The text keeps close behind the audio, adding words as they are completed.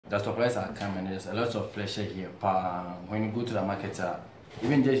the supplies are coming. There's a lot of pressure here. When you go to the market,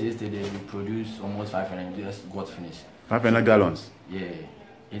 even just yesterday we produced almost 500. Just got finished. 500 gallons. Yeah,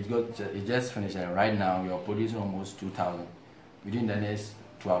 it just finished, and right now we are producing almost 2,000 within the next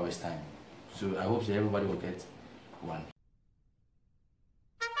 2 hours time. So I hope that everybody will get one.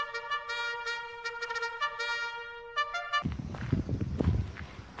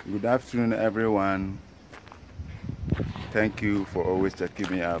 Good afternoon, everyone. Thank you for always checking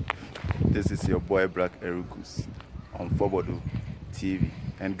me up. This is your boy Black Erukus on Fobodo TV.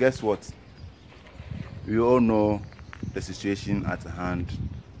 And guess what? We all know the situation at hand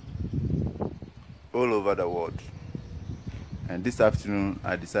all over the world. And this afternoon,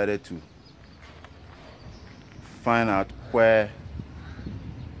 I decided to find out where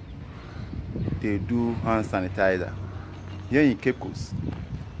they do hand sanitizer here in Cape Coast,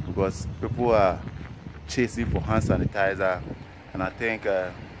 because people are chasing for hand sanitizer, and I think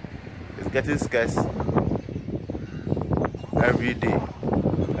it's getting scarce every day.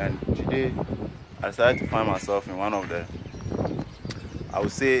 And today I decided to find myself in one of the, I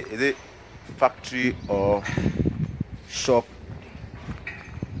would say, is it factory or shop?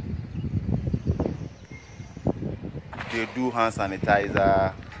 They do hand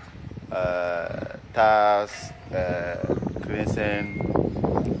sanitizer, towels, cleansing,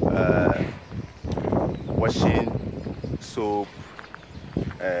 washing soap,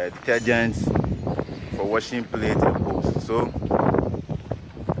 detergents for washing plates and bowls. So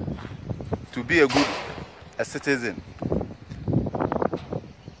to be a citizen,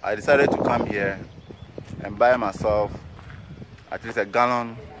 I decided to come here and buy myself at least a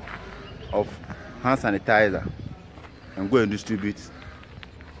gallon of hand sanitizer and go and distribute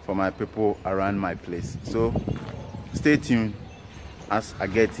for my people around my place. So stay tuned as I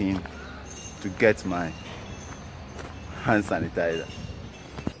get in to get my hand sanitizer,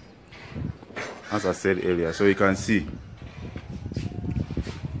 as I said earlier. So you can see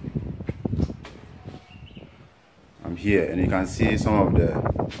I'm here, and you can see some of the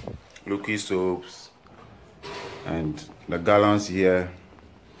liquid soaps and the gallons here.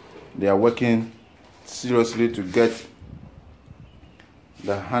 They are working seriously to get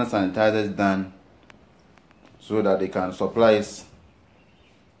the hand sanitizers done so that they can supply it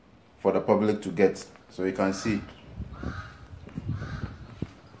for the public to get. So you can see.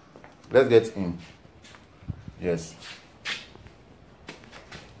 Let's get in. Yes.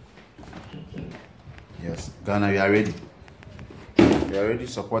 Yes. Ghana, we are ready. We are ready to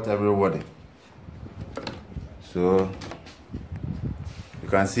support everybody. So you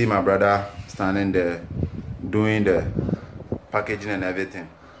can see my brother standing there doing the packaging and everything.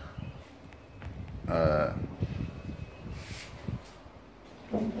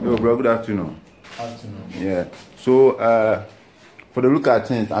 Yo, bro, good afternoon. Afternoon. Yeah. So for the look at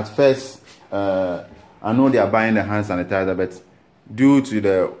things, at first I know they are buying the hand sanitizer, but due to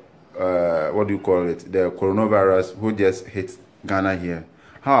the what do you call it, the coronavirus who just hit Ghana here,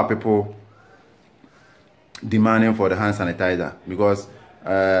 how are people demanding for the hand sanitizer? Because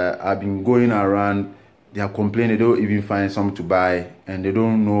I've been going around, they are complaining they don't even find some to buy, and they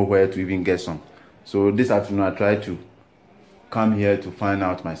don't know where to even get some. So this afternoon I tried to come here to find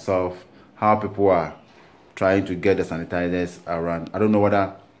out myself how people are trying to get the sanitizers around. I don't know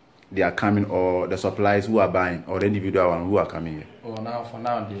whether they are coming or the suppliers who are buying, or the individual one who are coming here. Oh, for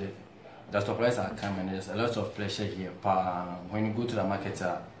now, the supplies are coming. There's a lot of pressure here. When you go to the market,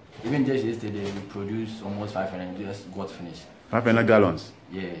 even just yesterday we produced almost 500. Just got finished. 500 gallons.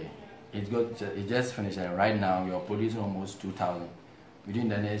 Yeah, it just finished, and right now we are producing almost 2,000 within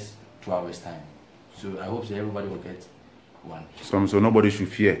the next 2 hours time. So I hope that everybody will get one. So nobody should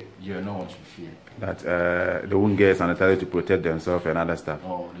fear. Yeah, no one should fear that they won't get sanitizer to protect themselves and other stuff.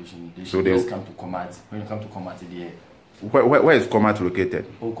 Oh, they should just come to Komat. When you come to Komat, where is Komat located?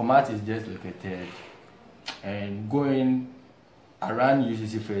 Oh, Komat is just located and going around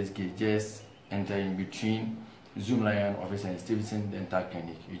UCC First Gate, just enter in between Zoom Lion office and Stevenson Dental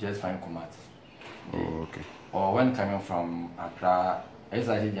Clinic. You just find Komat. Oh, okay. Or when coming from Accra,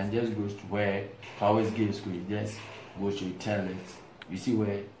 exactly, then just goes to where Flowers Gate School. You just go to tell it. You see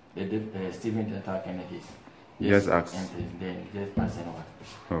where the Steven Dental Clinic is. Just ask. Then just pass it over.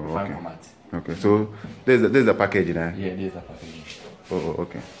 Oh, okay. Komat. Okay, so there's a package there. Yeah, there's a package. Oh,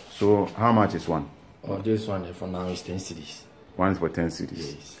 okay. So how much is one? Oh, this one for now is 10 cedis. One is for 10 cedis.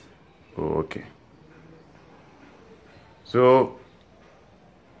 Yes. Oh, okay. So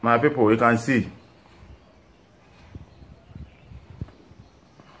my people, you can see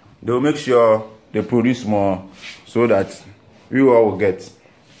they'll make sure they produce more so that we all will get.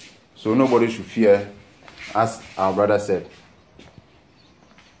 So nobody should fear, as our brother said.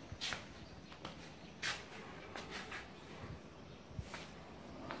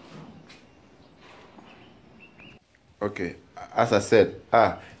 Okay. As I said,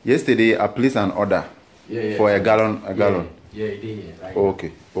 yesterday I placed an order for a gallon. Yeah, it is. Right.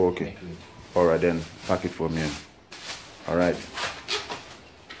 Okay. All right, then pack it for me. All right.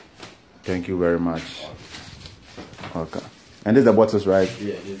 Thank you very much. Okay. And these are the bottles, right?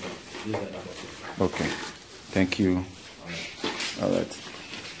 Yeah, these are the bottles. Okay. Thank you. All right.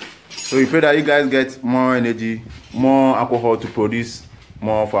 So we pray that you guys get more energy, more alcohol to produce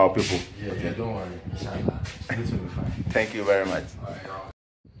more for our people. Yeah, don't worry. Inshallah. This will be fine. Thank you very much. All right.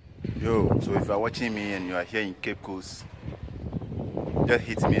 Yo, so if you are watching me and you are here in Cape Coast, just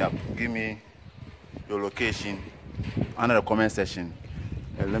hit me up. Give me your location under the comment section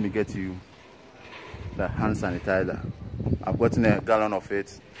and let me get you the hand sanitizer. I've gotten a gallon of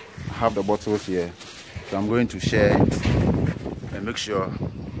it. I have the bottles here, so I'm going to share it and make sure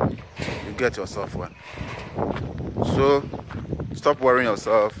you get yourself one. So stop worrying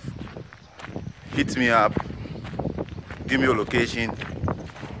yourself. Hit me up. Give me your location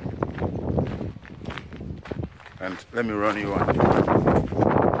and let me run you one.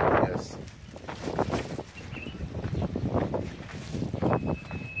 Yes.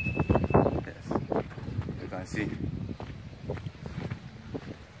 You can see.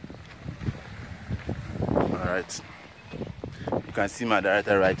 Alright. You can see my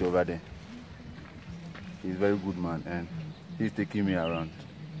director right over there. He's a very good man and he's taking me around.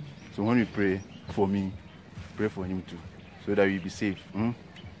 So when you pray for me, pray for him too, so that we'll be safe.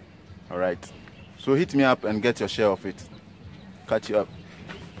 Alright. So hit me up and get your share of it. Catch you up.